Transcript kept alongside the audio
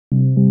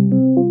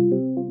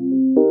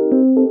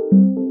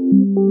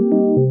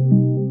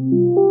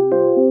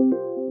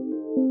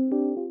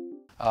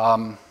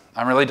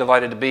I'm really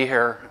delighted to be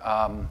here.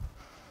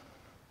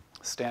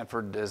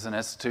 Stanford is an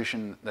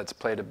institution that's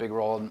played a big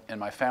role in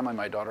my family.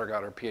 My daughter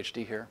got her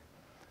PhD here,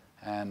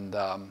 and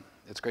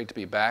it's great to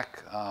be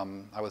back.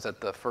 I was at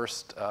the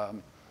first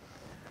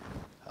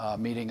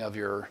meeting of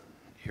your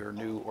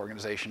new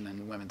organization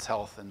in women's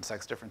health and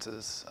sex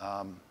differences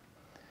a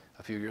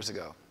few years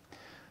ago.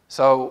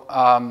 So,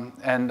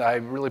 and I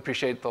really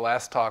appreciate the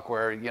last talk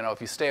where, you know,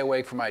 if you stay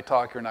awake from my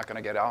talk, you're not going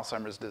to get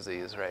Alzheimer's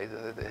disease, right?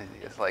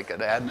 It's like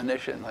an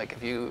admonition, like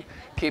if you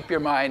keep your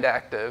mind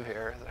active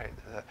here, right?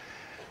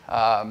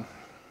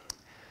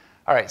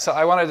 All right, so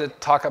I wanted to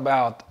talk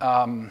about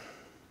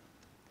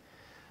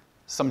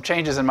some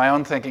changes in my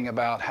own thinking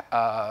about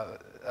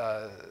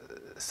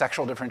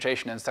sexual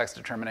differentiation and sex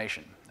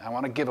determination. I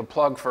want to give a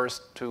plug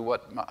first to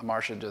what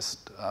Marcia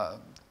just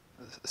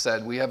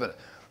said. We have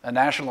a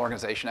national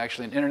organization,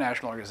 actually an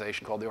international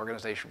organization called the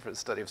Organization for the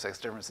Study of Sex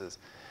Differences.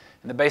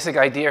 And the basic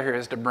idea here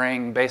is to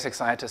bring basic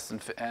scientists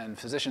and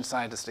physician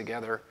scientists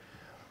together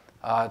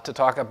to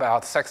talk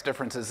about sex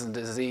differences in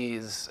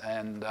disease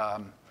and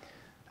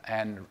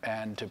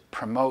to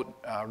promote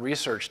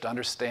research to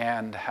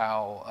understand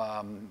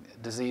how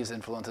disease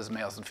influences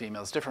males and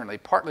females differently,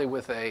 partly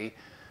with an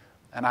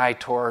eye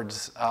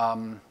towards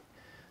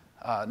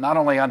not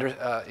only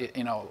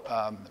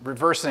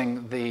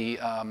reversing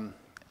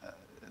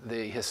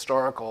the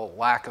historical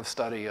lack of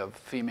study of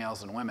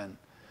females and women,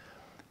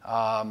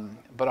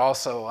 but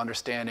also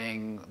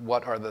understanding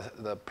what are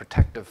the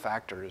protective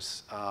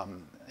factors.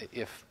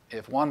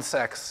 If one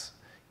sex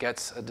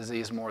gets a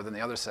disease more than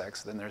the other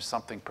sex, then there's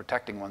something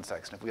protecting one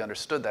sex. And if we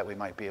understood that, we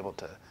might be able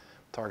to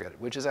target it,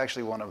 which is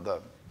actually one of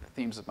the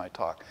themes of my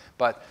talk.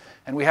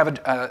 And we have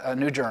a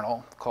new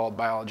journal called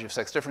Biology of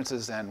Sex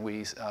Differences, and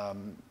we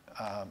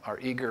are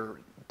eager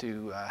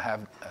to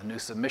have new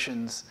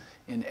submissions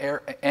in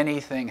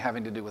anything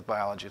having to do with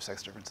biology of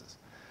sex differences.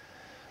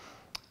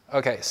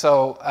 Okay,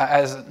 so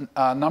as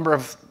a number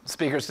of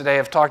speakers today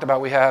have talked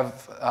about, we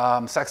have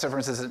sex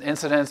differences in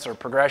incidence or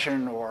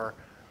progression or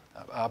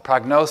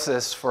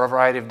prognosis for a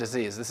variety of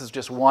disease. This is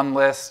just one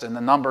list, and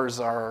the numbers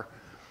are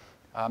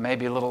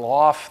maybe a little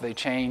off. They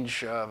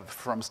change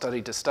from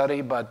study to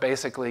study, but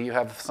basically you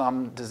have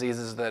some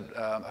diseases that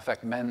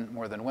affect men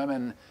more than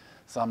women,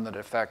 some that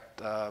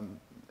affect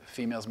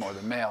females more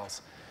than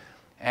males.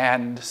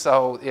 And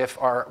so if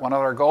one of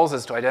our goals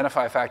is to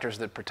identify factors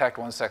that protect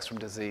one sex from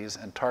disease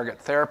and target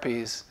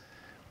therapies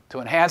to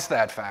enhance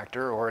that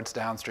factor or its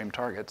downstream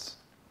targets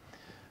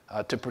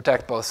to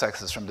protect both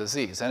sexes from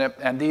disease.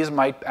 And these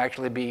might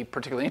actually be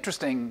particularly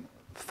interesting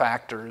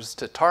factors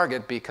to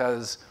target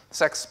because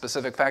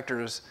sex-specific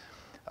factors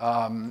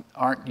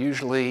aren't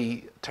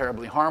usually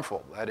terribly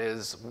harmful. That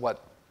is,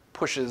 what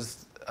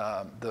pushes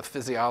the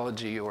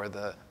physiology or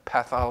the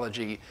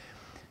pathology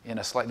in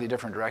a slightly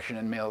different direction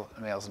in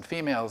males and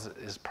females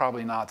is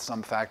probably not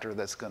some factor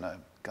that's going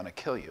to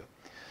kill you.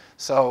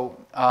 So,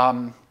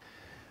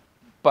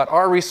 but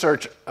our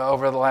research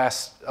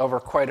over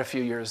quite a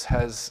few years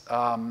has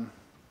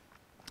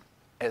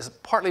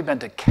partly been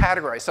to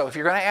categorize. So if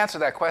you're going to answer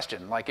that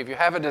question, like if you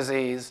have a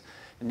disease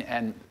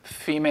and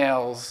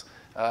females,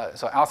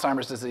 so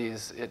Alzheimer's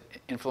disease, it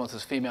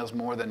influences females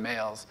more than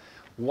males,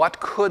 what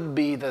could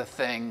be the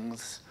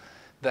things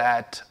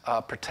that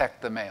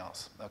protect the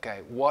males?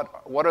 Okay,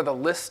 what are the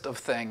list of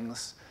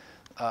things,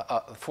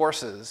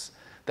 forces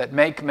that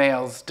make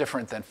males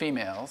different than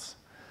females?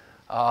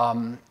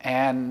 The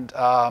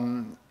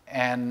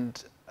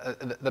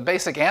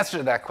basic answer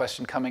to that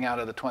question coming out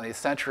of the 20th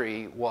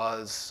century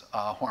was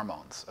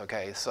hormones.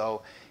 Okay,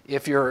 so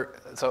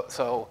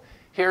so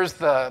here's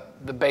the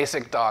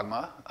basic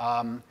dogma.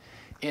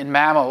 In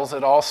mammals,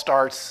 it all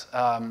starts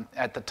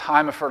at the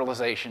time of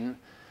fertilization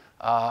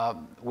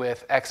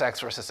with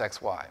XX versus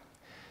XY.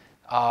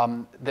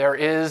 There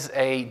is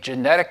a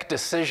genetic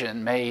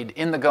decision made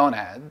in the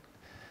gonad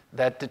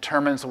that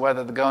determines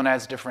whether the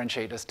gonads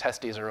differentiate as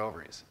testes or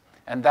ovaries.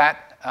 And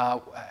that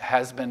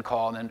has been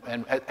called,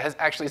 and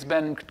has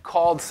been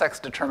called sex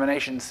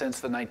determination since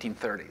the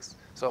 1930s.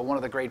 So one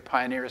of the great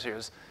pioneers here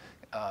is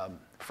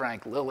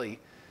Frank Lilly.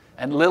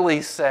 And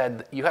Lilly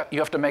said, you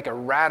have to make a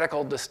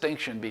radical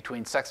distinction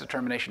between sex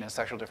determination and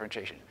sexual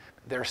differentiation.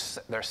 They're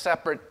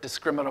separate,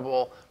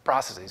 discriminable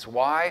processes.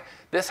 Why?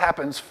 This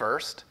happens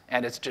first,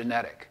 and it's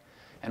genetic.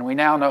 And we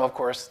now know, of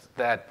course,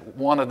 that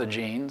one of the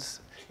genes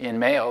in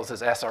males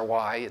is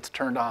SRY. It's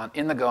turned on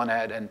in the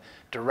gonad and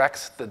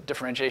directs the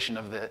differentiation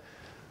of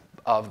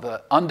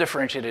the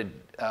undifferentiated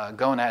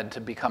gonad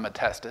to become a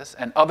testis.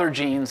 And other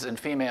genes in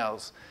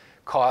females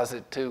cause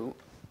it to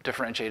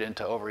differentiate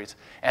into ovaries.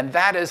 And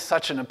that is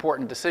such an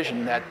important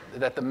decision that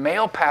the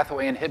male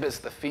pathway inhibits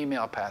the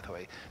female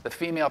pathway. The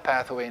female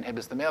pathway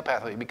inhibits the male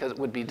pathway because it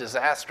would be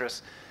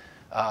disastrous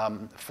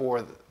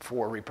for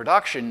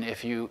reproduction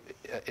if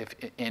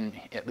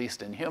at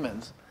least in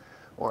humans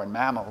or in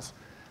mammals,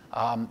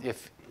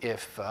 if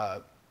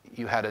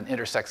you had an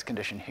intersex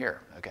condition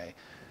here. Okay.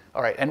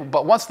 All right,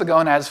 but once the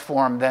gonads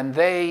form, then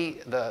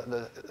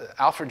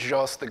Alfred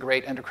Jost, the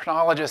great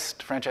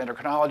endocrinologist, French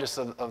endocrinologist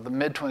of the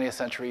mid-20th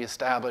century,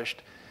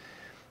 established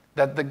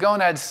that the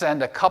gonads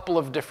send a couple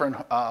of different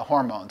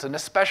hormones, and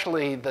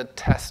especially the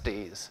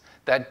testes,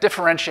 that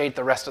differentiate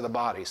the rest of the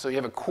body. So you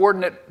have a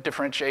coordinate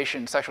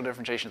differentiation, sexual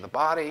differentiation of the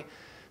body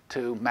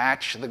to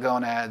match the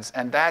gonads,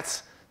 and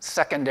that's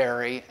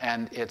secondary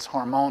and it's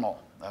hormonal,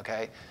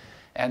 okay?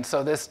 And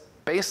so this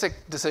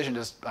basic decision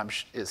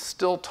is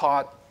still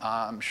taught,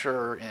 I'm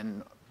sure,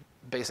 in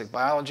basic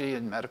biology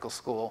in medical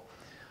school.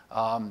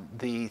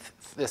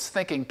 This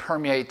thinking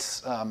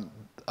permeates the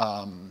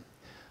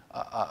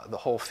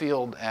whole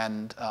field,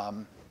 and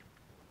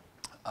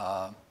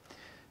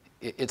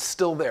it's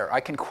still there. I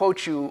can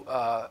quote you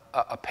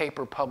a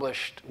paper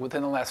published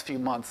within the last few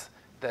months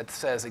that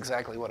says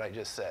exactly what I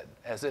just said,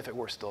 as if it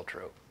were still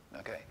true.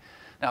 Okay.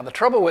 Now, the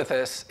trouble with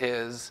this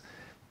is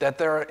that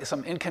there are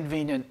some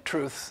inconvenient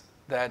truths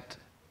that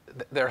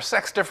there are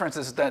sex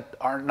differences that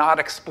are not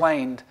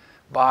explained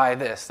by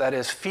this. That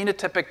is,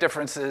 phenotypic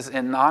differences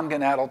in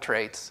non-gonadal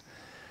traits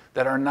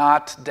that are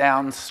not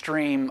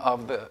downstream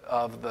of the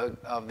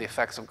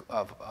effects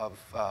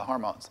of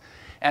hormones.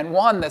 And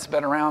one that's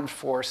been around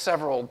for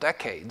several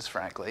decades,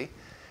 frankly,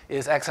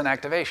 is exon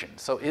activation.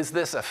 So is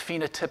this a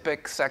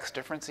phenotypic sex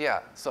difference? Yeah.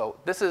 So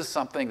this is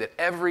something that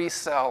every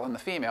cell in the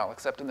female,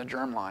 except in the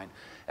germline,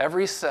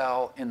 every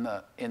cell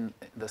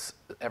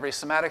every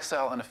somatic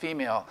cell in a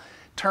female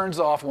turns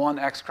off one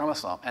X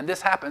chromosome. And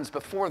this happens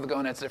before the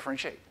gonads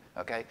differentiate.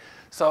 Okay?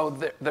 So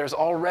there's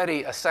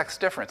already a sex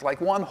difference.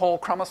 Like one whole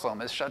chromosome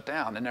is shut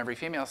down in every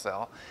female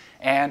cell,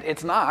 and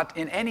it's not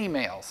in any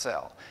male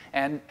cell.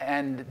 And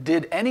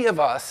did any of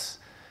us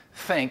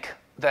think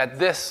that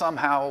this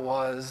somehow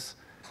was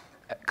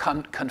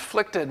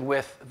conflicted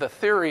with the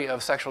theory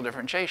of sexual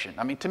differentiation?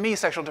 I mean, to me,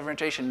 sexual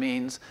differentiation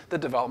means the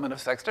development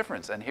of sex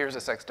difference, and here's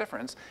a sex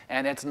difference,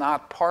 and it's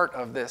not part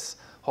of this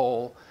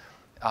whole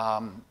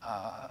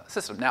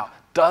system. Now,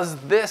 does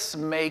this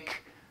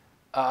make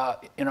a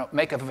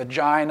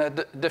vagina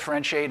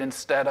differentiate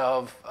instead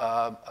of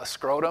a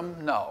scrotum?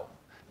 No.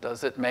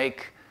 Does it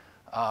make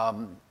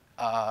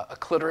a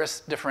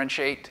clitoris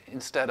differentiate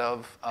instead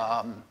of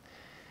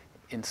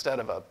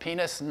a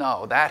penis?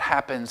 No. That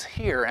happens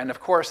here, and of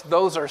course,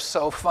 those are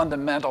so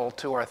fundamental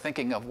to our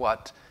thinking of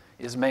what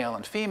is male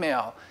and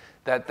female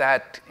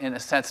that in a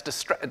sense,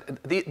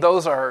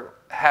 those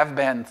have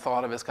been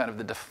thought of as kind of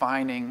the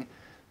defining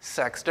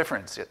sex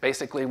difference.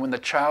 Basically, when the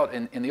child,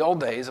 in the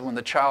old days, when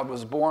the child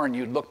was born,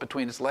 you'd look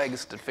between his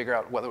legs to figure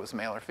out whether it was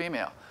male or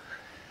female.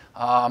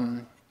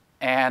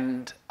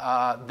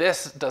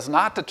 This does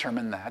not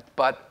determine that,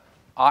 but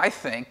I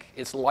think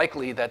it's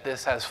likely that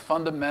this has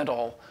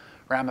fundamental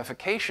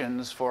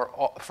ramifications for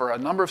a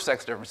number of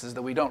sex differences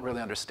that we don't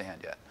really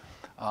understand yet.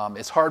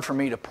 It's hard for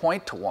me to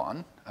point to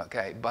one,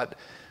 okay, but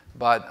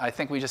I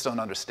think we just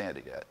don't understand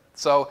it yet.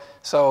 So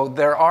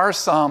there are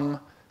some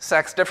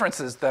sex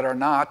differences that are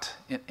not,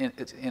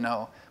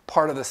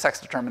 part of the sex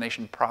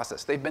determination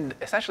process. They've been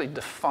essentially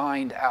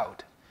defined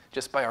out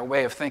just by our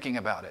way of thinking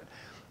about it.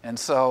 And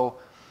so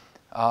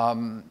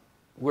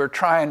we're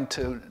trying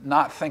to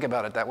not think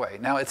about it that way.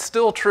 Now, it's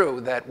still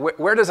true that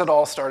where does it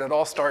all start? It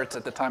all starts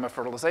at the time of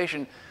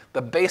fertilization.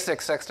 The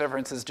basic sex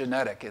difference is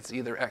genetic. It's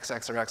either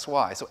XX or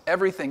XY. So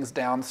everything's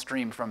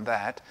downstream from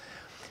that.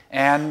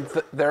 And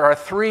there are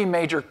three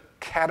major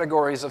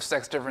categories of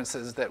sex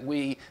differences that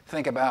we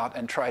think about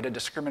and try to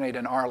discriminate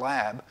in our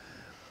lab.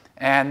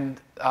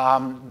 And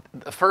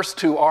the first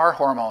two are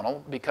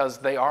hormonal because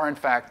they are, in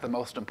fact, the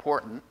most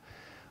important.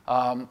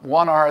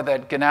 One are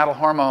that gonadal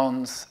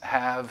hormones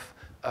have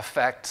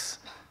effects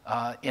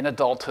in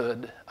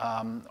adulthood,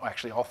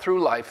 actually all through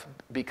life,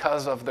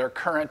 because of their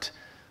current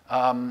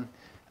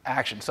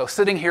action. So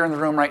sitting here in the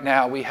room right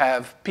now, we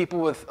have people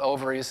with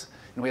ovaries,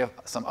 and we have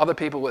some other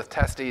people with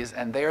testes,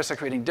 and they are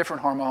secreting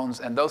different hormones,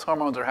 and those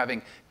hormones are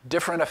having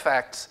different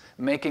effects,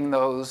 making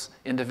those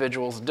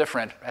individuals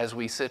different as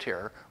we sit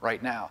here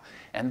right now.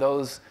 And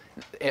those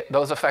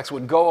effects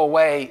would go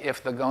away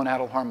if the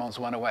gonadal hormones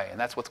went away, and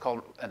that's what's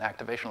called an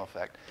activational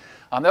effect.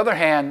 On the other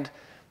hand,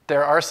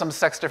 there are some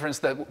sex differences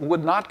that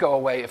would not go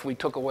away if we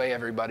took away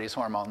everybody's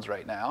hormones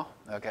right now,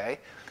 okay?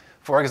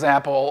 For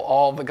example,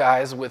 all the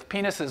guys with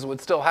penises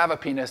would still have a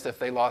penis if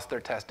they lost their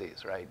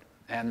testes, right?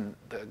 And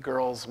the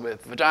girls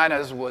with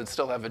vaginas would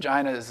still have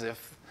vaginas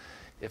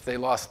if they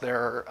lost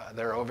their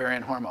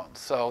ovarian hormones.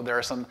 So there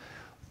are some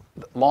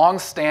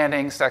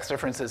long-standing sex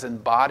differences in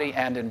body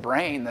and in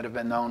brain that have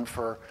been known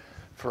for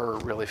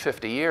really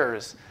 50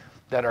 years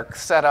that are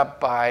set up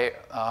by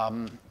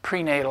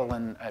prenatal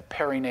and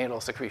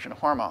perinatal secretion of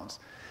hormones.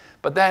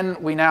 But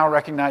then we now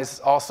recognize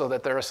also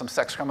that there are some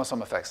sex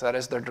chromosome effects. That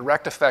is, they're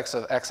direct effects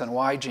of X and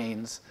Y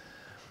genes.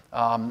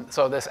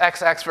 So this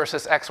XX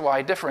versus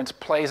XY difference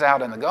plays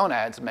out in the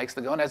gonads, makes the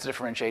gonads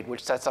differentiate,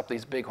 which sets up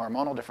these big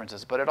hormonal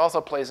differences. But it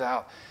also plays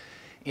out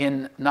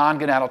in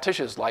non-gonadal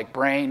tissues like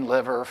brain,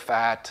 liver,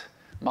 fat,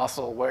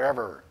 muscle,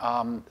 wherever,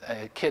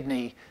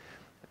 kidney.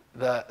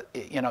 So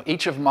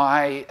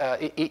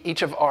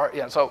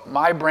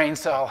my brain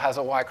cell has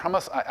a Y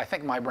chromosome. I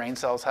think my brain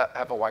cells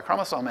have a Y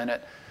chromosome in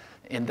it.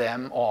 in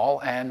them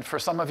all. And for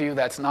some of you,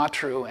 that's not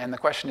true. And the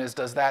question is,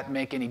 does that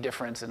make any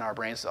difference in our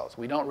brain cells?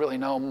 We don't really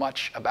know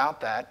much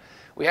about that.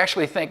 We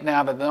actually think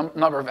now that the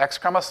number of X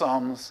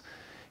chromosomes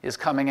is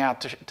coming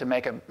out to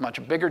make a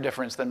much bigger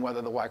difference than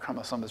whether the Y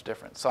chromosome is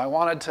different. So I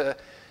wanted to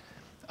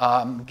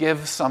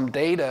give some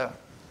data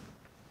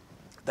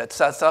that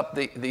sets up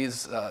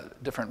these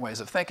different ways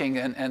of thinking.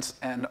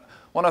 And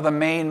one of the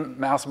main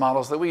mouse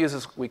models that we use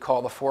is we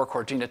call the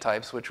 4-core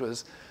genotypes, which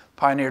was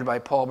pioneered by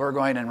Paul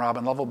Burgoyne and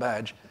Robin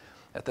Lovell-Badge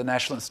at the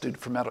National Institute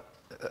for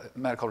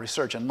Medical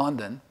Research in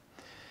London.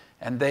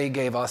 And they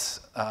gave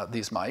us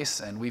these mice,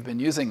 and we've been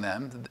using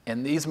them.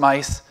 In these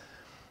mice,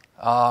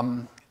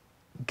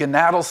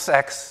 gonadal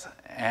sex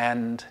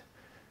and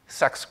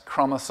sex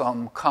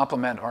chromosome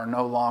complement are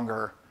no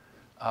longer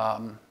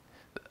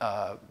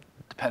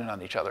dependent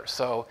on each other.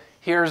 So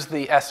here's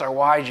the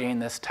SRY gene,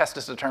 this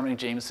testis-determining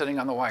gene, sitting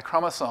on the Y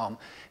chromosome.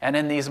 And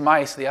in these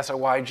mice, the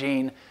SRY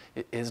gene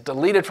is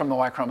deleted from the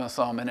Y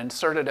chromosome and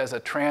inserted as a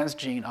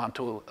transgene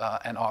onto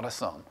an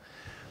autosome.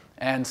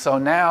 And so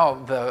now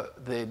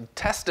the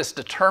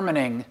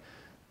testis-determining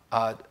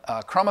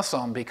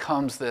chromosome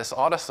becomes this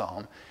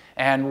autosome.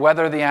 And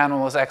whether the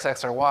animal is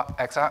XX or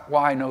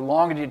XY no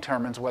longer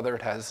determines whether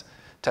it has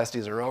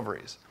testes or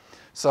ovaries.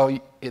 So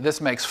this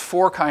makes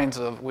 4 kinds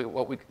of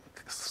what we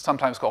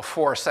sometimes call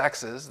 4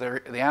 sexes.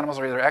 The animals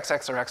are either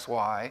XX or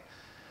XY,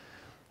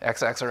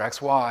 XX or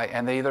XY,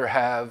 and they either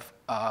have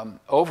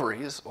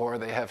ovaries or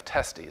they have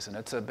testes. And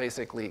it's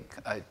basically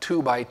a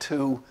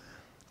 2-by-2,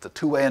 it's a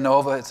two-way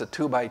ANOVA, it's a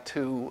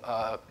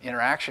 2-by-2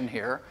 interaction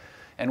here.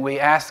 And we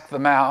ask the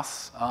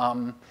mouse,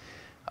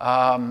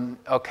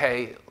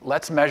 okay,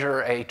 let's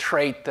measure a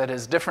trait that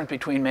is different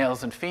between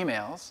males and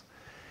females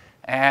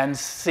and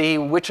see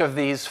which of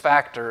these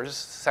factors,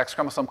 sex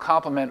chromosome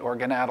complement or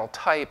gonadal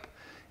type,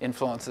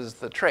 influences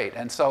the trait.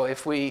 And so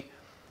if we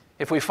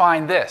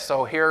find this,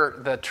 so here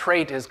the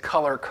trait is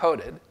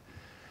color-coded,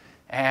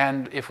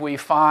 and if we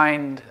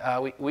find,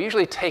 we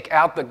usually take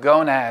out the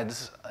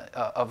gonads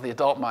of the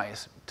adult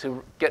mice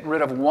to get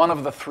rid of one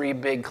of the 3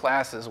 big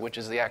classes, which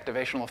is the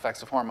activational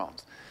effects of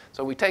hormones.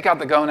 So we take out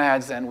the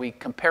gonads and we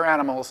compare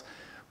animals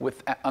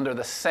under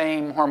the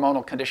same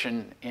hormonal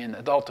condition in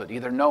adulthood,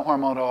 either no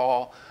hormone at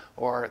all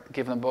or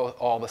give them both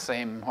all the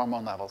same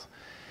hormone levels.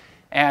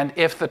 And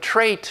if the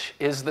trait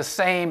is the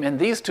same in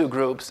these 2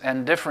 groups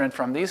and different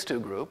from these 2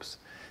 groups,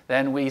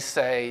 then we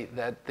say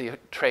that the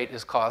trait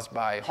is caused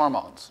by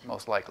hormones,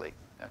 most likely,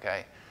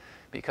 okay?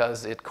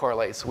 Because it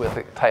correlates with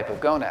the type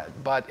of gonad.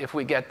 But if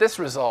we get this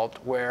result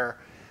where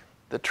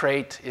the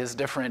trait is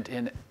different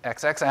in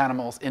XX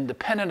animals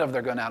independent of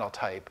their gonadal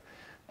type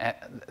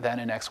than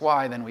in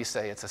XY, then we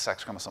say it's a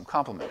sex chromosome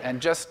complement. And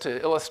just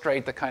to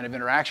illustrate the kind of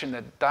interaction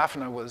that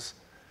Daphne was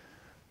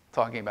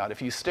talking about,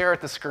 if you stare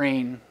at the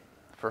screen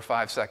for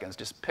 5 seconds,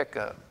 just pick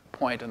a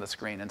point on the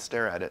screen and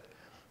stare at it,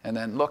 and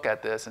then look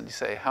at this and you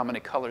say, how many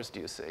colors do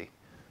you see?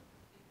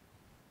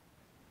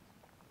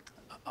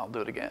 I'll do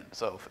it again.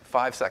 So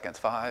 5 seconds,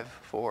 5,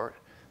 4,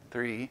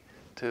 3,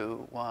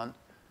 2, 1.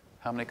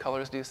 How many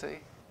colors do you see?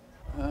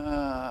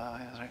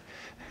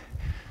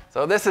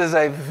 So this is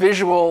a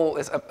visual,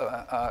 there's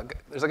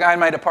a guy in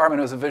my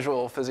department who's a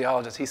visual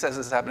physiologist. He says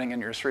this is happening in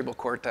your cerebral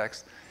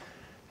cortex.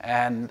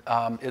 And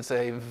it's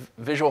a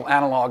visual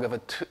analog of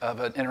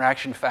an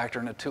interaction factor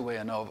in a 2-way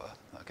ANOVA.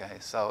 Okay,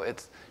 so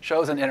it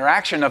shows an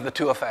interaction of the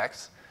 2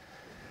 effects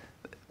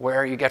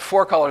where you get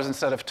 4 colors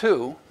instead of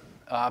 2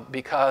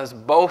 because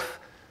both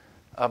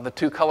of the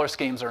 2 color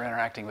schemes are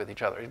interacting with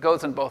each other. It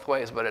goes in both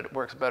ways, but it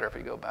works better if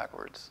you go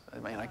backwards. I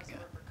mean,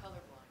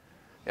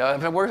 yeah,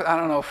 if it works, I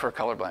don't know for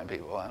colorblind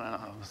people. I don't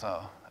know.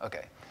 So,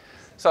 okay.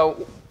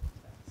 So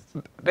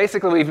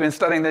basically, we've been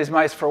studying these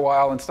mice for a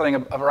while and studying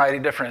a variety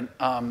of different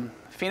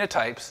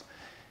phenotypes.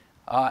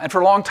 And for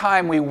a long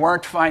time, we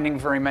weren't finding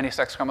very many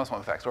sex chromosome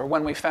effects, or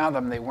when we found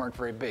them, they weren't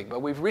very big.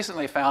 But we've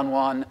recently found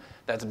one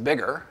that's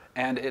bigger,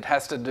 and it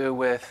has to do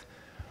with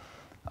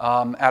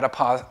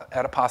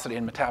adiposity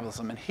and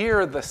metabolism. And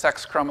here, the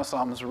sex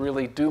chromosomes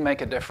really do make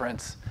a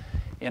difference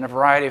in a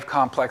variety of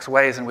complex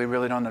ways, and we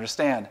really don't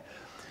understand.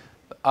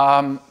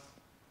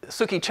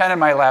 Suki Chen in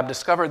my lab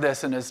discovered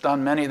this and has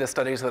done many of the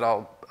studies that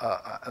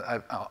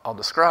I'll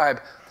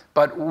describe.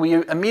 But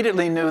we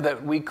immediately knew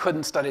that we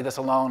couldn't study this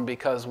alone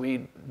because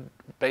we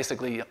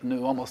basically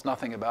knew almost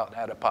nothing about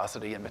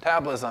adiposity and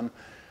metabolism.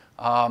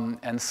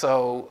 And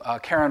so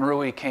Karen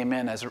Rui came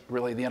in as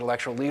really the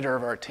intellectual leader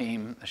of our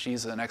team.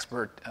 She's an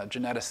expert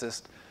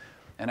geneticist,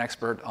 an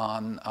expert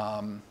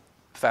on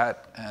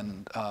fat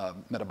and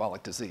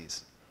metabolic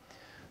disease.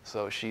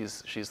 So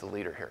she's the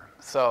leader here.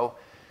 So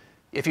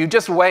if you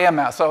just weigh a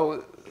mouse,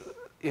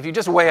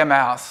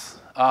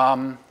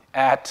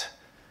 at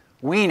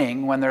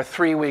weaning when they're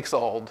 3 weeks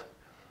old,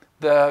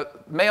 the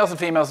males and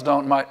females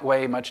don't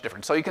weigh much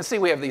different. So you can see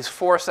we have these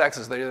 4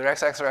 sexes. They're either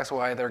XX or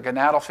XY. They're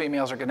gonadal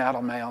females or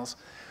gonadal males.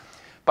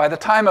 By the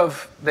time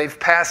they've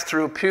passed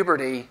through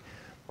puberty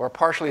or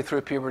partially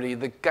through puberty,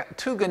 the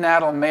 2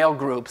 gonadal male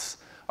groups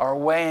are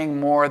weighing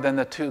more than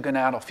the 2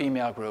 gonadal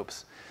female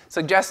groups.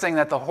 suggesting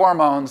that the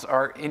hormones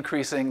are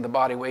increasing the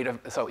body weight of,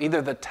 so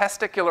either the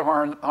testicular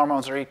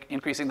hormones are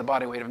increasing the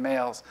body weight of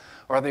males,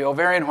 or the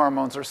ovarian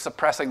hormones are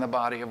suppressing the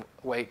body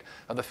weight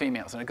of the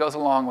females. And it goes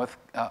along with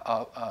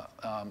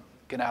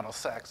gonadal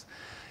sex.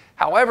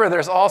 However,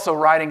 there's also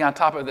riding on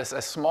top of this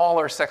a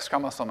smaller sex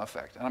chromosome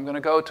effect. And I'm going to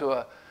go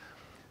to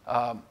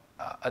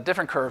a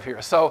different curve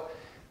here. So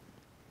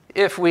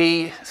if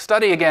we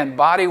study, again,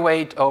 body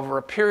weight over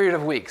a period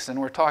of weeks, and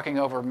we're talking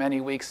over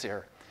many weeks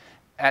here,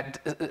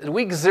 at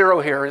week 0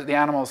 here, the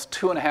animal's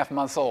 2.5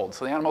 months old.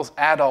 So the animal's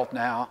adult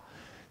now.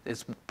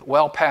 It's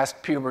well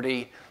past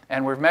puberty.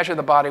 And we've measured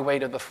the body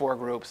weight of the 4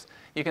 groups.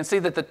 You can see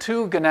that the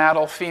 2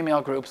 gonadal female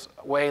groups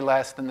weigh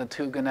less than the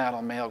 2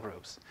 gonadal male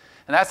groups.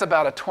 And that's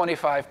about a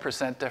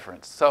 25%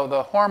 difference. So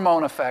the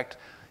hormone effect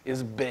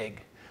is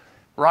big.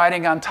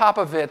 Riding on top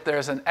of it,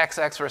 there's an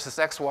XX versus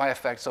XY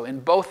effect. So in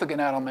both the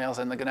gonadal males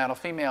and the gonadal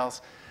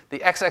females, the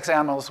XX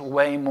animals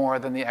weigh more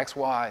than the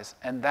XYs.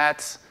 And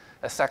that's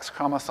a sex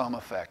chromosome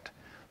effect.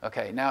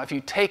 Okay, now if you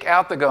take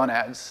out the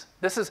gonads,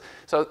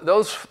 so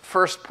those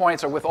first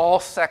points are with all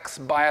sex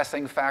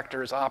biasing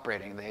factors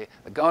operating. The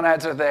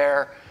gonads are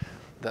there,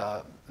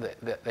 the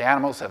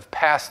animals have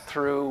passed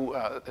through,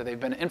 they've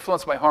been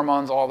influenced by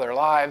hormones all their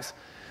lives,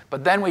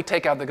 but then we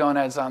take out the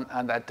gonads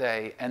on that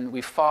day and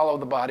we follow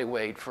the body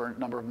weight for a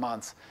number of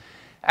months.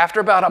 After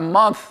about a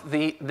month,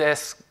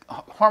 this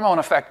hormone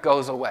effect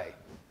goes away.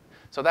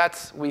 So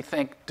that's, we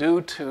think,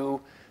 due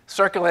to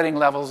circulating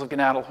levels of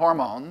gonadal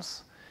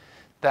hormones,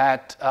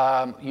 that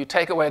you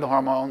take away the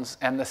hormones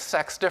and the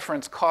sex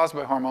difference caused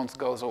by hormones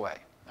goes away.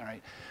 All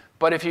right?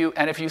 But if you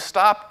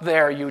stop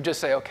there, you just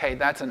say, okay,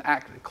 that's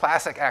a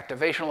classic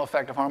activational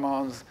effect of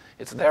hormones.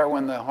 It's there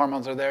when the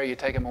hormones are there. You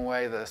take them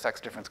away, the sex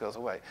difference goes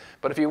away.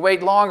 But if you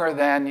wait longer,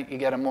 then you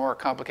get a more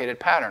complicated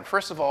pattern.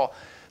 First of all,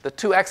 the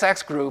 2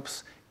 XX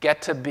groups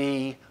get to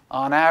be,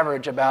 on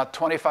average, about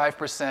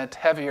 25%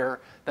 heavier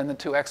than the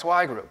 2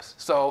 XY groups.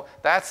 So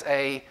that's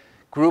a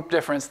group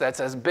difference that's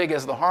as big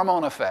as the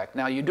hormone effect.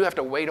 Now, you do have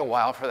to wait a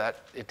while for that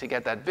to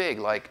get that big,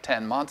 like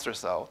 10 months or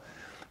so.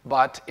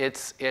 But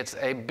it's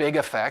a big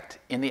effect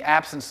in the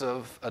absence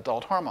of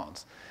adult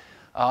hormones.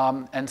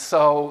 And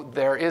so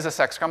there is a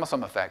sex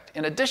chromosome effect.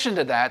 In addition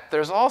to that,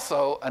 there's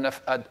also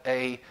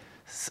a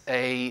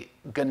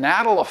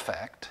gonadal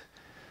effect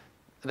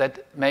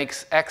that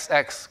makes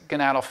XX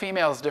gonadal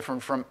females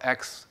different from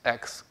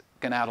XX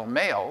gonadal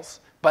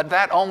males. But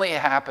that only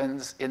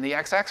happens in the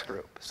XX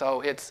group.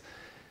 So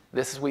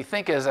this, we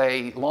think, is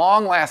a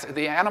long-lasting.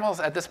 The animals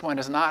at this point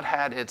has not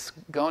had its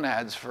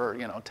gonads for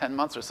 10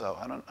 months or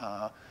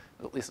so.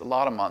 At least a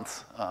lot of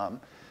months.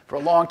 For a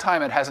long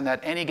time, it hasn't had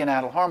any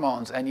gonadal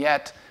hormones, and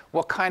yet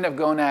what kind of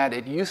gonad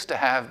it used to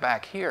have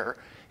back here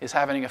is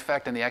having an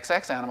effect in the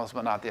XX animals,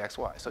 but not the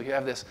XY. So you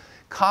have this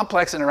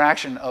complex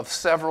interaction of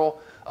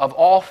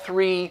all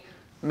 3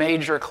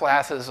 major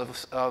classes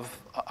of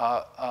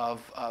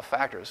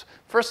factors.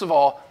 First of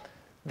all,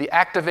 the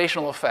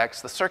activational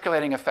effects, the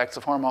circulating effects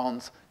of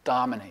hormones,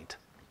 dominate.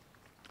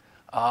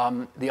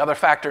 The other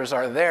factors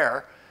are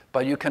there,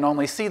 but you can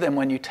only see them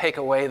when you take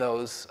away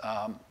those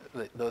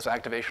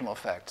activational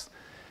effects.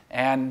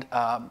 And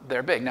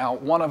they're big. Now,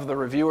 one of the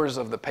reviewers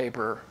of the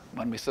paper,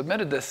 when we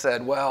submitted this,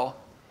 said, well,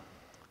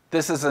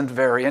 this isn't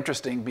very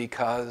interesting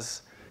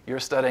because you're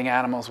studying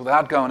animals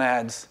without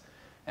gonads,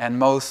 and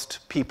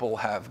most people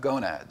have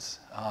gonads.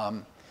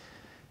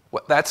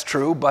 That's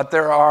true, but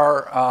there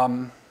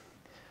are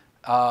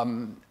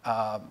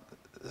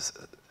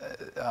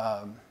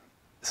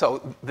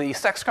so the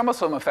sex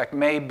chromosome effect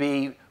may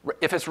be,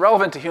 if it's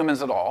relevant to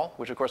humans at all,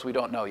 which of course we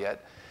don't know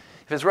yet,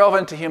 if it's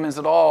relevant to humans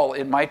at all,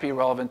 it might be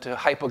relevant to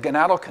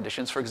hypogonadal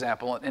conditions, for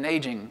example, in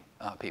aging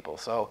people.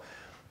 So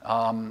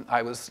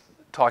I was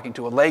talking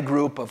to a lay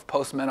group of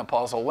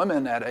postmenopausal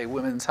women at a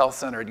women's health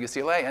center at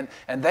UCLA,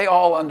 and they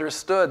all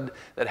understood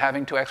that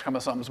having 2 X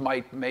chromosomes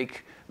might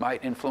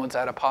influence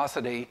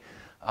adiposity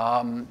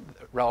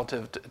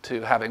relative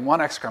to having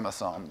 1 X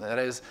chromosome. That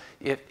is,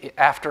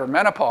 after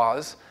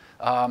menopause,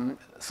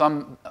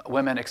 some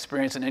women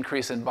experience an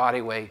increase in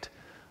body weight,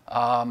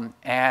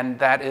 and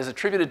that is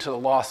attributed to the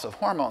loss of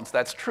hormones.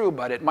 That's true,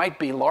 but it might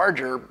be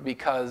larger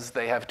because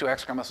they have 2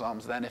 X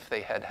chromosomes than if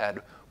they had had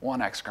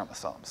 1 X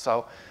chromosome.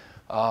 So,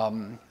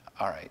 all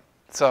right.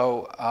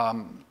 So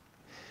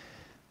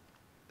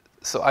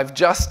I've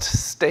just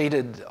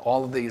stated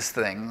all of these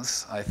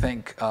things, I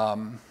think.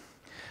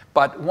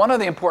 But one of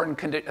the important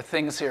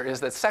things here is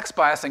that sex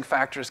biasing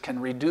factors can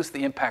reduce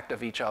the impact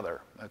of each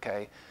other,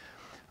 okay?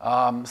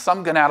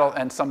 Some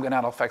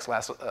gonadal effects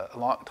last a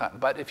long time.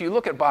 But if you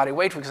look at body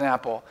weight, for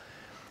example,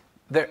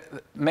 gonadal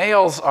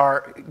males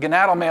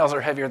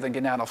are heavier than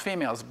gonadal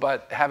females,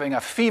 but having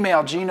a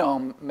female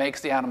genome makes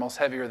the animals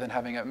heavier than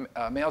having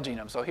a male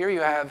genome. So here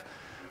you have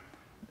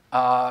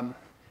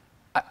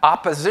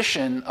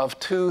opposition of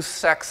 2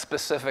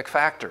 sex-specific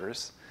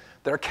factors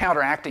that are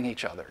counteracting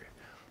each other.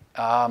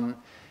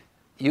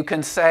 You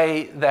can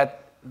say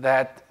that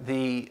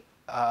the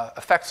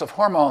effects of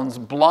hormones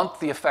blunt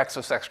the effects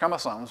of sex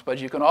chromosomes, but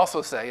you can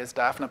also say, as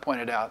Daphne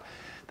pointed out,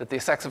 that the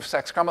effects of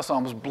sex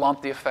chromosomes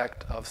blunt the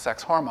effect of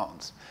sex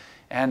hormones.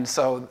 And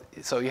so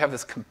you have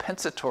this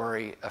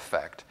compensatory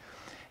effect.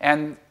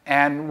 And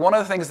one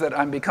of the things that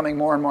I'm becoming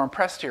more and more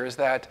impressed here is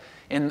that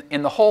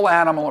in the whole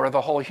animal or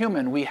the whole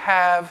human, we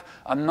have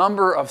a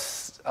number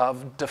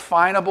of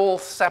definable,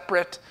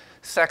 separate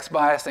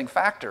sex-biasing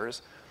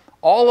factors,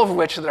 all of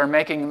which that are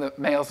making the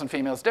males and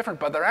females different,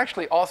 but they're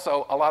actually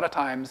also, a lot of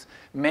times,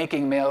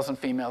 making males and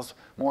females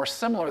more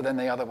similar than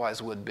they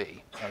otherwise would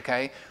be,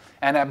 okay?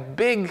 And a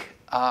big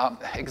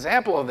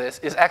example of this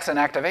is X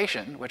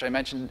inactivation, which I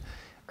mentioned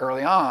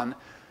early on,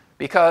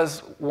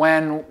 because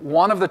when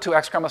one of the two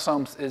X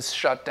chromosomes is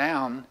shut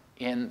down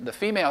in the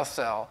female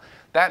cell,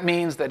 that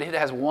means that it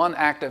has one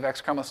active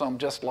X chromosome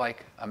just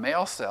like a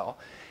male cell.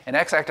 And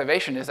X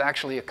activation is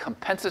actually a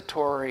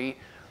compensatory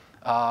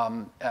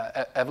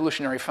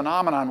evolutionary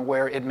phenomenon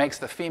where it makes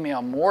the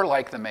female more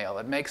like the male.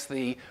 It makes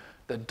the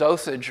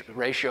dosage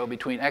ratio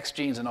between X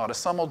genes and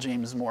autosomal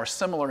genes more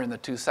similar in the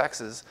two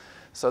sexes,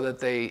 so that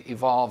they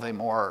evolve a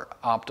more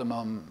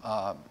optimum,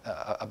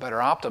 a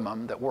better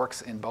optimum that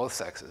works in both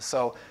sexes.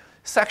 So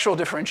sexual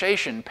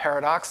differentiation,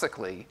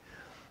 paradoxically,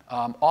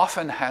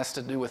 often has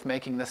to do with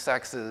making the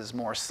sexes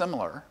more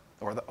similar,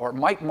 or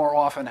might more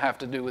often have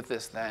to do with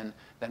this than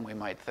we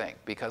might think,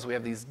 because we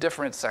have these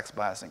different sex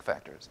biasing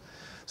factors.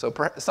 So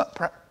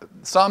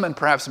some and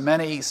perhaps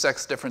many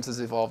sex differences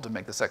evolve to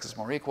make the sexes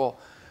more equal.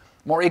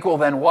 More equal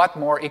than what?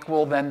 More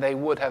equal than they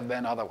would have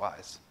been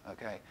otherwise,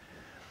 okay?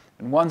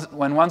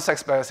 When one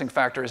sex biasing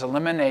factor is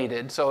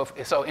eliminated, so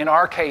in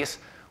our case,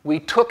 we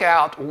took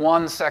out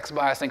one sex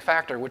biasing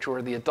factor, which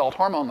were the adult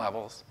hormone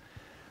levels,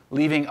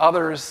 leaving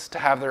others to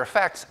have their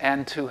effects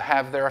and to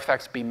have their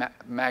effects be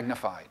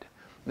magnified.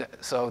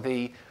 So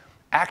the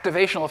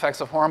activational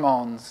effects of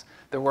hormones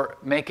that were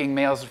making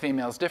males and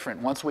females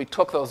different, once we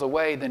took those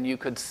away, then you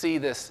could see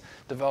this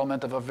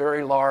development of a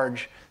very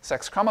large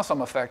sex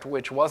chromosome effect,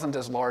 which wasn't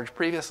as large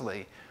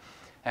previously.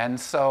 And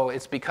so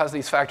it's because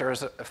these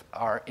factors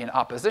are in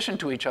opposition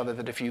to each other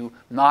that if you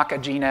knock a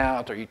gene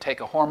out or you take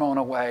a hormone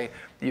away,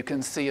 you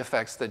can see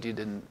effects that you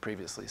didn't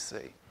previously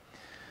see.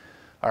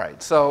 All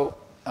right, so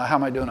how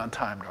am I doing on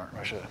time,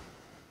 Russia?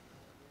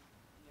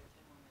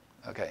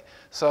 Okay,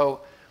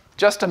 so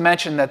just to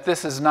mention that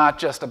this is not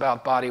just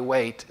about body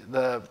weight.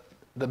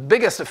 The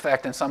biggest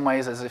effect in some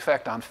ways is the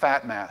effect on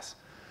fat mass.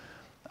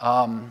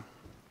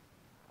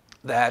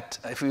 That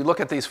if we look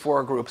at these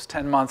four groups,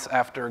 10 months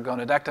after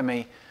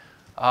gonadectomy,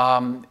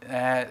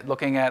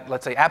 looking at,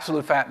 let's say,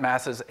 absolute fat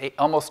mass is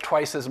almost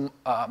twice as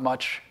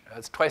much,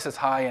 it's twice as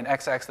high in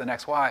XX than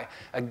XY.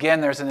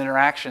 Again, there's an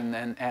interaction,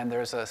 and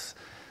there's a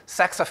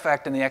sex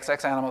effect in the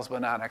XX animals,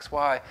 but not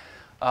XY.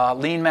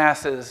 Lean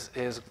mass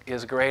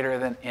is greater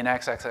than in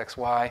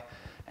XXXY,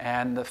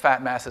 and the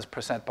fat mass as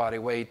percent body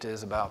weight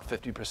is about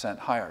 50%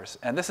 higher.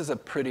 And this is a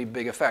pretty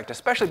big effect,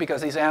 especially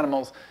because these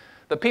animals,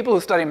 the people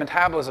who study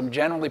metabolism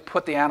generally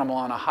put the animal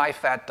on a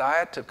high-fat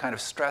diet to kind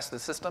of stress the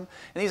system.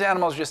 And these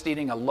animals are just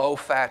eating a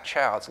low-fat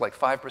chow. It's like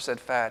 5%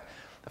 fat.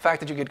 The fact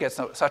that you could get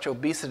such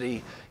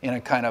obesity in a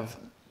kind of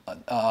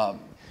a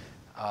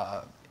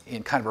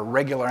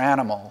regular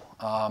animal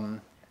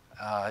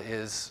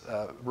is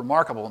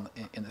remarkable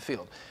in the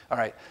field. All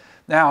right.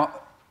 Now,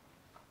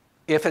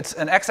 if it's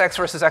an XX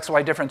versus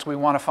XY difference, we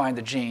want to find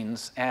the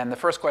genes. And the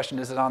first question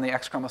is it on the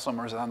X chromosome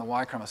or is it on the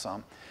Y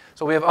chromosome?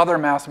 So we have other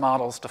mouse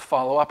models to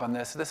follow up on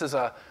this. This is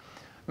a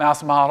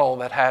mouse model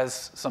that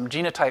has some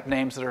genotype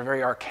names that are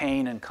very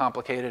arcane and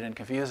complicated and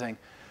confusing.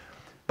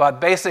 But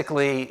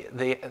basically,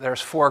 there's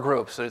four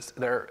groups.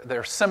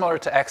 They're similar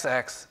to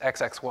XX,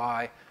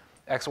 XXY,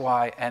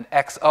 XY, and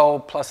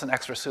XO plus an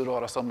extra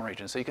pseudo-autosomal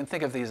region. So you can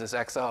think of these as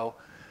XO.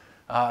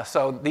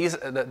 So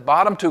the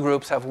bottom two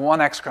groups have one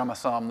X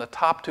chromosome. The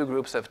top two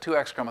groups have two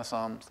X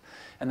chromosomes.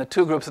 And the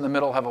two groups in the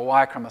middle have a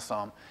Y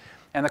chromosome.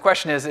 And the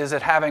question is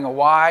it having a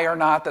Y or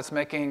not that's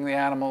making the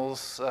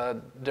animal's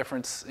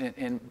difference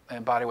in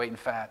body weight and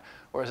fat?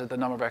 Or is it the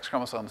number of X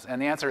chromosomes?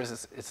 And the answer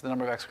is it's the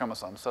number of X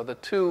chromosomes. So the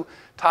two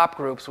top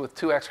groups with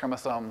two X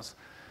chromosomes,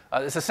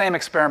 it's the same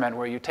experiment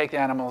where you take the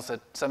animals at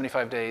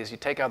 75 days, you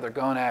take out their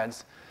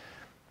gonads.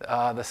 The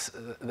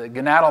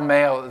gonadal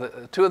male,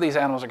 two of these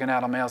animals are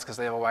gonadal males because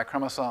they have a Y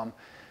chromosome.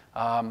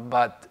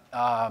 But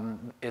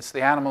it's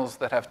the animals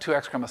that have two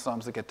X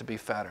chromosomes that get to be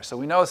fatter. So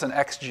we know it's an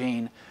X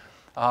gene.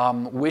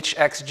 Which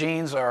X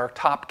genes are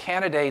top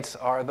candidates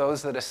are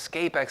those that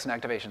escape X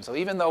inactivation. So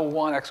even though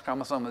one X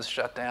chromosome is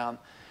shut down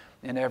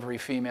in every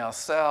female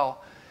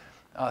cell,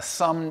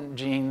 some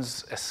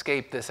genes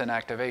escape this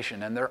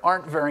inactivation. And there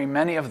aren't very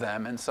many of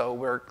them. And so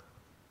we're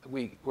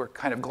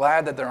kind of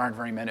glad that there aren't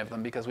very many of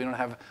them because we don't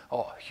have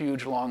a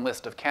huge long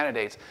list of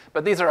candidates.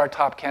 But these are our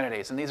top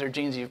candidates. And these are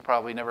genes you've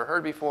probably never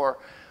heard before.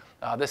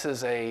 This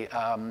is a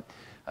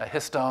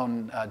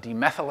histone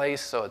demethylase,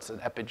 so it's an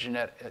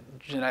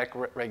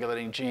epigenetic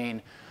regulating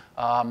gene.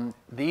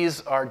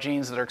 These are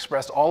genes that are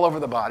expressed all over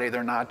the body.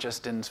 They're not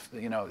just in,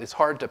 it's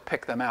hard to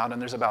pick them out,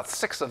 and there's about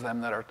 6 of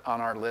them that are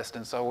on our list.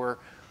 And so we're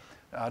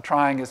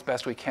trying as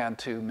best we can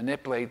to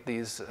manipulate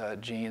these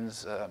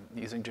genes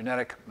using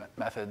genetic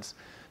methods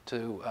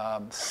to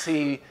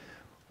see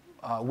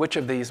which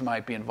of these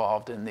might be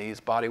involved in these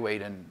body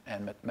weight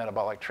and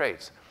metabolic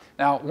traits.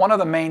 Now, one of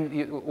the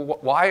main,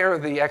 why are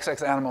the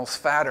XX animals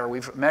fatter?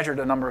 We've measured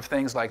a number of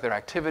things like their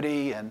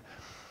activity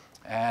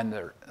and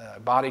their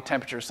body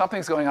temperature.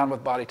 Something's going on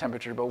with body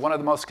temperature, but one of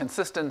the most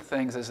consistent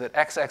things is that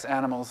XX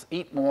animals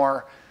eat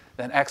more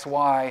than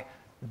XY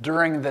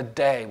during the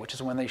day, which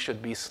is when they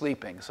should be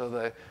sleeping. So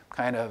the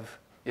kind of,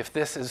 if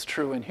this is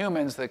true in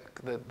humans, the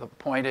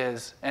point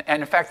is,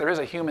 and in fact, there is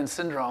a human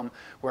syndrome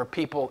where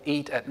people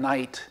eat at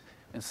night,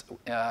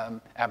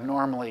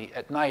 abnormally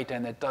at night,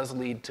 and it does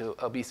lead to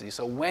obesity.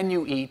 So when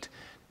you eat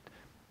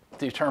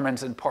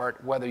determines in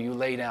part whether you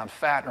lay down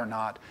fat or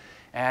not.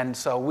 And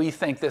so we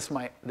think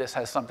this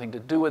has something to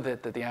do with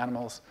it, that the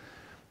animals,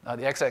 the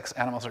XX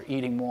animals are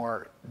eating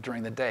more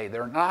during the day.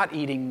 They're not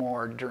eating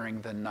more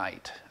during the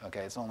night.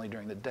 Okay, it's only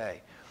during the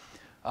day.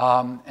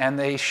 And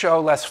they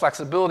show less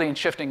flexibility in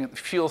shifting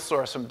fuel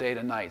source from day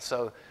to night.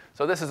 So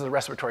this is the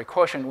respiratory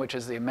quotient, which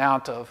is the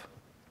amount of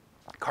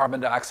carbon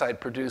dioxide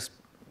produced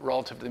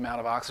relative to the amount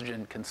of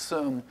oxygen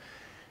consumed.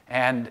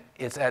 And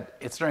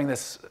it's during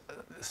this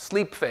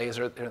sleep phase,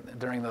 or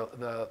during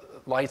the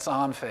lights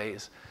on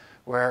phase,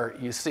 where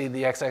you see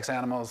the XX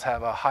animals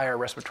have a higher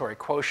respiratory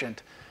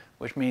quotient,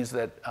 which means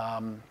that,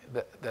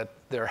 that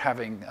they're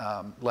having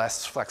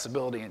less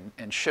flexibility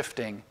in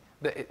shifting.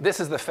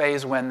 This is the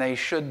phase when they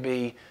should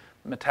be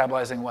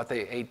metabolizing what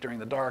they ate during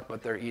the dark,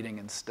 but they're eating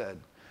instead.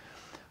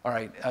 All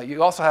right,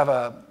 you also have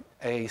an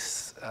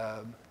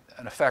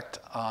effect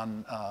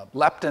on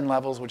leptin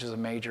levels, which is a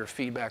major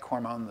feedback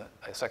hormone,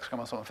 a sex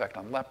chromosome effect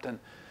on leptin.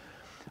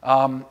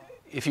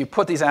 If you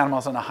put these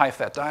animals on a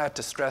high-fat diet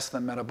to stress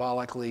them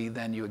metabolically,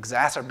 then you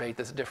exacerbate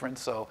this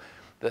difference. So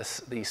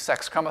the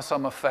sex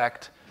chromosome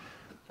effect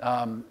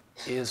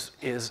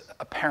is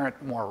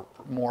apparent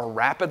more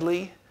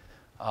rapidly.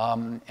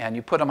 And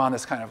you put them on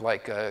this kind of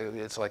like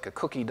it's like a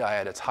cookie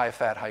diet. It's high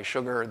fat, high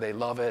sugar. They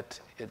love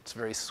it. It's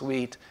very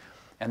sweet.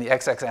 And the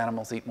XX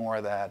animals eat more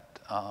of that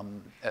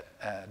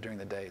during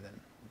the day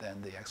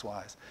than the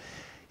XYs.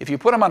 If you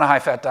put them on a high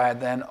fat diet,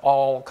 then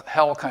all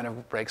hell kind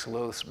of breaks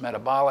loose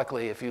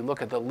metabolically. If you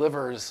look at the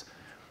livers,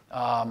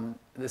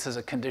 this is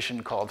a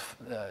condition called,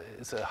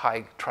 it's a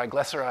high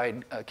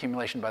triglyceride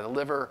accumulation by the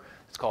liver.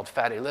 It's called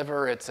fatty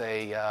liver. It's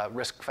a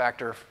risk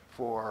factor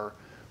for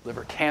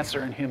liver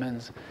cancer in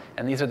humans.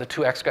 And these are the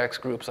two XX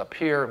groups up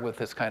here with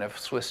this kind of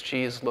Swiss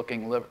cheese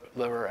looking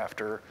liver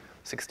after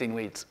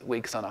 16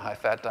 weeks on a high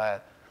fat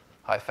diet,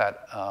 high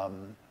fat,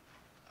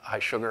 high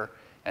sugar.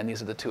 And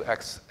these are the two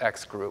X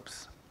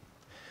groups.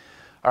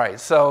 All right,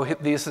 so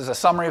this is a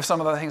summary of some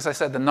of the things I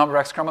said. The number of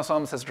X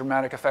chromosomes has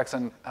dramatic effects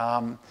on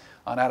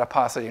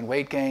adiposity and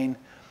weight gain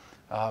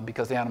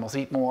because the animals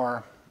eat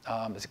more.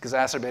 It's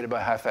exacerbated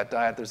by a high-fat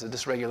diet. There's a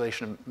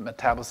dysregulation of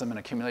metabolism and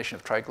accumulation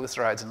of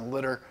triglycerides in the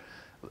liver.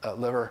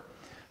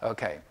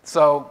 Okay,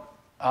 so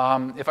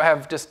if I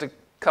have just a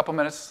couple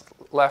minutes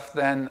left,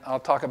 then I'll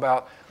talk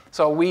about,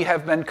 so we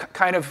have been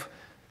kind of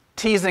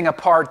teasing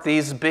apart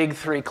these big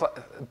three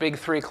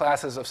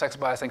classes of sex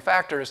biasing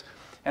factors,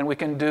 and we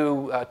can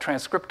do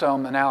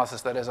transcriptome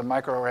analysis, that is a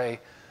microarray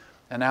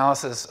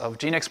analysis of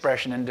gene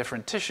expression in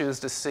different tissues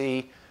to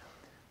see,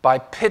 by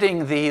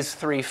pitting these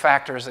three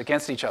factors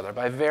against each other,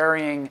 by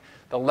varying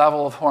the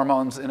level of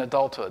hormones in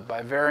adulthood,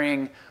 by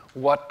varying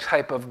what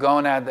type of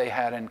gonad they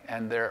had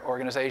and their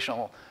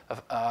organizational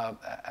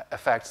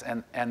effects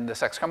and the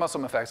sex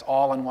chromosome effects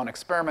all in one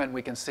experiment,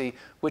 we can see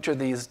which of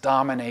these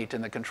dominate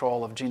in the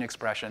control of gene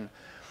expression.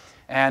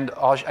 And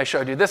I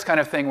showed you this kind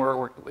of thing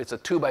where it's a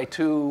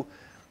 2x2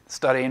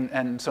 study,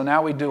 and so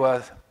now we do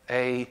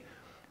a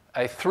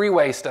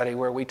three-way study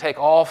where we take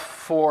all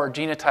four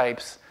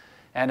genotypes,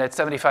 and at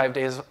 75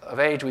 days of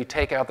age, we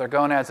take out their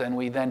gonads, and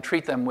we then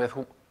treat them with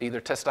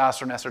either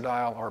testosterone,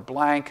 estradiol, or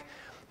blank,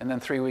 and then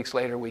 3 weeks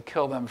later, we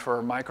kill them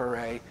for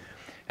microarray.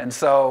 And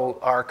so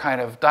our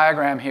kind of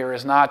diagram here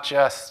is not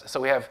just, so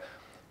we have,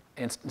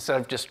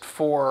 instead of just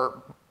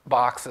 4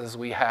 boxes,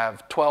 we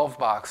have 12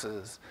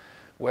 boxes,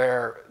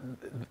 where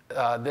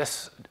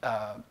this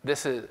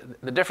is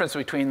the difference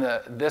between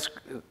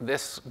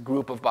this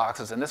group of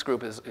boxes and this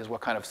group is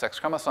what kind of sex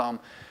chromosome.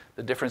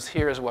 The difference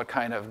here is what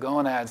kind of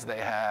gonads they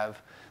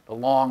have, the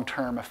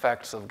long-term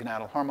effects of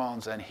gonadal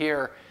hormones, and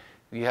here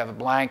you have a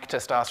blank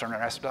testosterone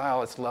or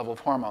estradiol, it's the level of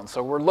hormones.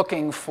 So we're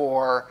looking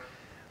for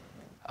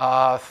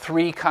we're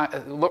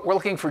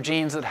looking for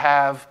genes that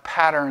have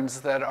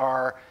patterns that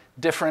are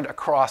different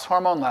across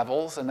hormone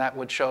levels, and that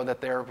would show that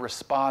they're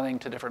responding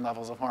to different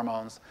levels of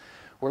hormones.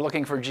 We're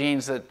looking for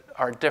genes that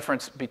are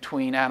different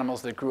between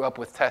animals that grew up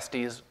with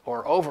testes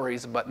or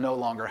ovaries but no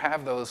longer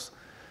have those,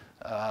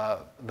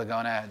 the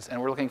gonads. And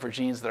we're looking for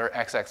genes that are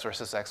XX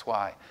versus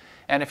XY.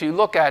 And if you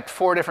look at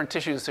 4 different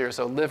tissues here,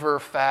 so liver,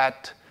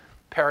 fat,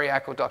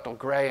 periaqueductal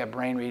gray, a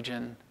brain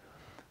region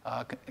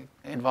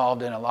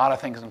involved in a lot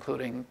of things,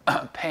 including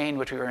pain,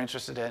 which we were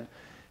interested in,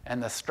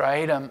 and the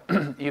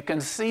striatum, you can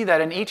see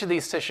that in each of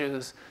these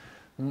tissues,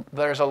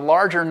 there's a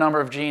larger number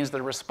of genes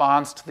that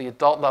responds to the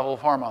adult level of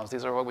hormones.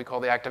 These are what we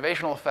call the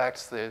activational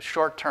effects, the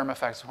short-term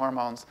effects of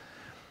hormones.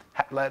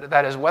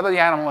 That is, whether the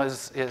animal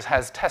has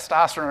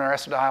testosterone or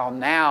estradiol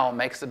now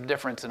makes a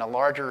difference in a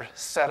larger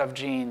set of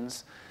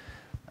genes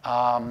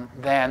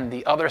than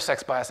the other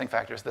sex biasing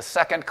factors. The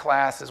second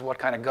class is what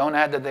kind of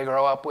gonad did they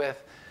grow up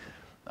with,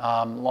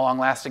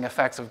 long-lasting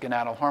effects of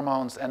gonadal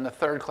hormones. And the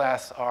third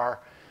class are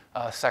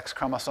sex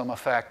chromosome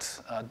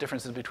effects,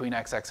 differences between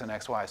XX and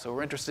XY. So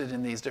we're interested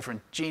in these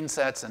different gene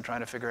sets and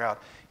trying to figure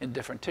out in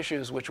different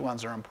tissues which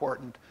ones are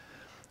important.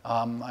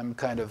 I'm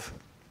kind of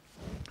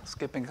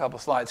skipping a couple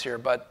slides here,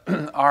 but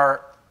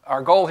our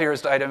goal here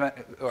is to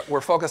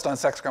we're focused on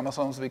sex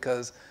chromosomes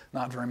because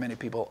not very many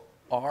people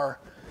are.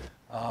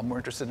 We're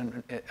interested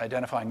in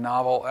identifying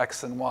novel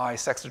X and Y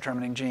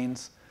sex-determining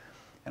genes,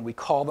 and we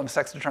call them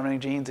sex-determining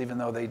genes even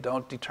though they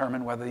don't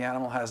determine whether the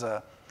animal has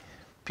a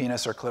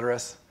penis or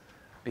clitoris,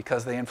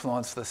 because they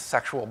influence the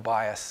sexual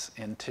bias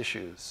in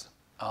tissues.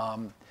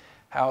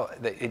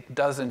 It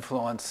does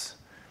influence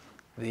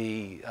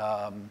the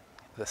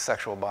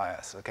sexual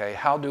bias, okay?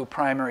 How do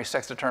primary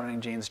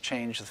sex-determining genes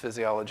change the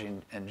physiology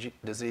and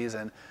disease?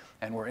 And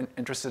we're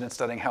interested in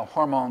studying how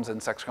hormones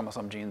and sex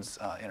chromosome genes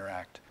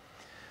interact.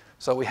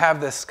 So we have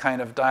this kind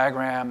of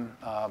diagram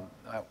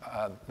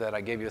that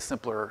I gave you a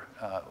simpler,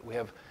 we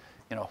have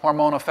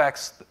hormone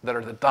effects that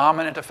are the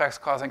dominant effects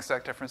causing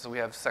sex differences. We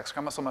have sex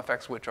chromosome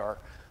effects, which are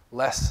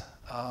less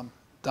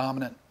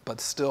dominant, but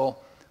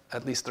still,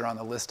 at least they're on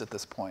the list at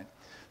this point.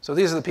 So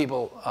these are the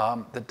people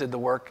that did the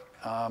work.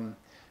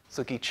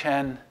 Suki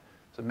Chen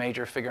is a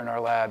major figure in our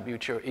lab.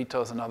 Yuichiro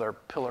Ito is another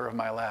pillar of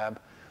my lab.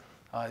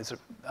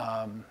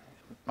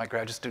 My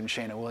graduate student,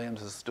 Shana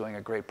Williams, is doing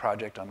a great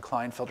project on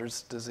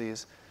Klinefelter's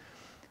disease.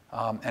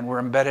 And we're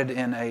embedded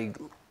in a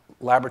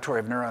laboratory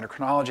of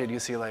neuroendocrinology at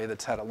UCLA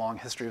that's had a long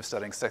history of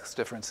studying sex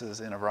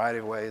differences in a variety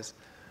of ways.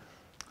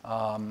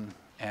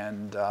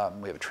 And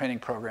we have a training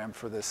program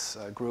for this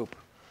group.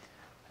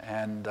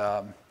 And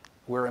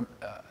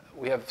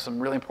we have some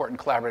really important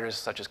collaborators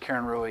such as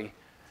Karen Rui,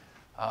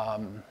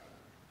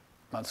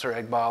 Mansour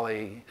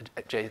Eghbali,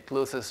 Jay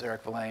Lucis,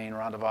 Eric Villain,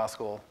 Rhonda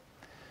Voskuil,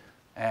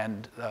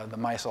 and the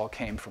mice all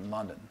came from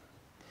London.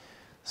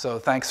 So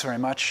thanks very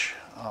much.